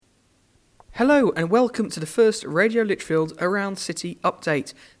Hello and welcome to the first Radio Lichfield Around City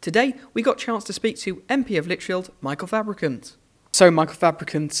update. Today we got a chance to speak to MP of Lichfield, Michael Fabricant. So Michael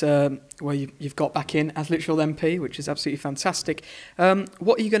Fabricant, you've got back in as Lichfield MP, which is absolutely fantastic.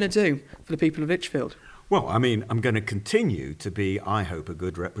 What are you going to do for the people of Lichfield? Well, I mean, I'm going to continue to be, I hope, a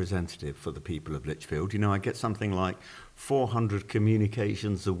good representative for the people of Lichfield. You know, I get something like 400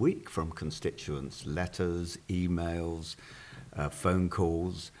 communications a week from constituents, letters, emails, phone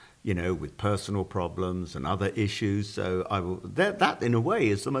calls, you know, with personal problems and other issues. So that in a way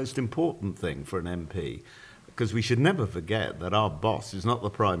is the most important thing for an MP, because we should never forget that our boss is not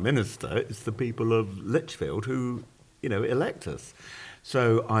the Prime Minister, it's the people of Lichfield who, you know, elect us.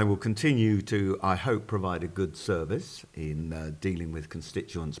 So I will continue to, I hope, provide a good service in dealing with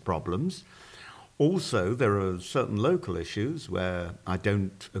constituents' problems. Also, there are certain local issues where I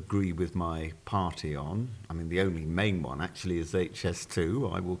don't agree with my party on. I mean, the only main one actually is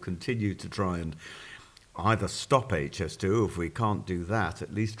HS2. I will continue to try and either stop HS2, or if we can't do that,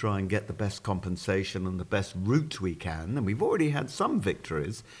 at least try and get the best compensation and the best route we can. And we've already had some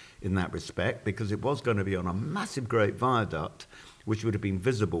victories in that respect, because it was going to be on a massive great viaduct, which would have been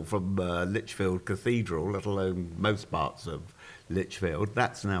visible from Lichfield Cathedral, let alone most parts of Lichfield.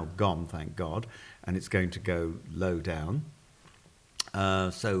 That's now gone, thank God, and it's going to go low down.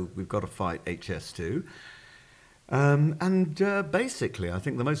 So we've got to fight HS2. Basically, I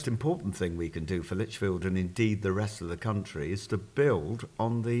think the most important thing we can do for Lichfield, and indeed the rest of the country, is to build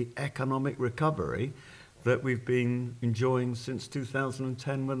on the economic recovery that we've been enjoying since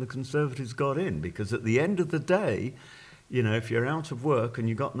 2010 when the Conservatives got in. Because at the end of the day, you know, if you're out of work and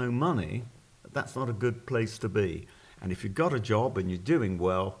you've got no money, that's not a good place to be. And if you've got a job and you're doing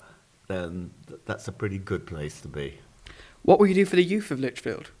well, then that's a pretty good place to be. What will you do for the youth of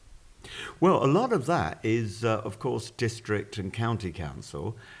Lichfield? Well, a lot of that is, of course, district and county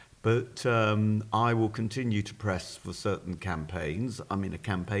council, but I will continue to press for certain campaigns. I mean, a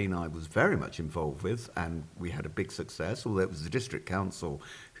campaign I was very much involved with, and we had a big success, although it was the district council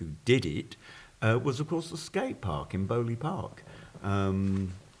who did it, was, of course, the skate park in Betteley Park.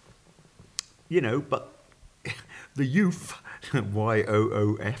 You know, but the youth,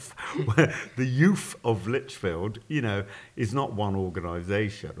 YOOF, the youth of Lichfield, you know, is not one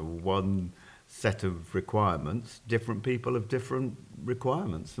organisation or one set of requirements. Different people have different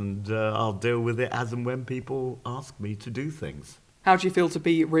requirements, and I'll deal with it as and when people ask me to do things. How do you feel to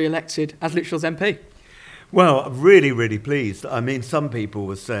be re-elected as Lichfield's MP? Well, I'm really, really pleased. I mean, some people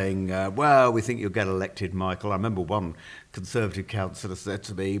were saying, well, we think you'll get elected, Michael. I remember one Conservative councillor said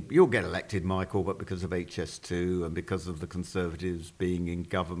to me, you'll get elected, Michael, but because of HS2 and because of the Conservatives being in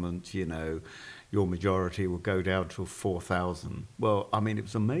government, you know, your majority will go down to 4,000. Well, I mean, it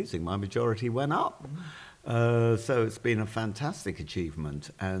was amazing. My majority went up. So it's been a fantastic achievement,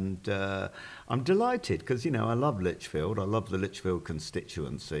 and I'm delighted because, you know, I love Lichfield. I love the Lichfield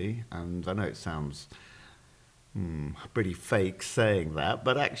constituency, and I know it sounds pretty fake saying that,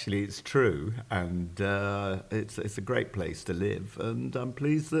 but actually it's true, and it's a great place to live, and I'm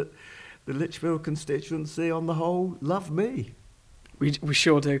pleased that the Lichfield constituency on the whole love me. We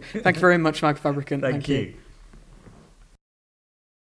sure do. Thank you very much, Michael Fabricant. Thank you.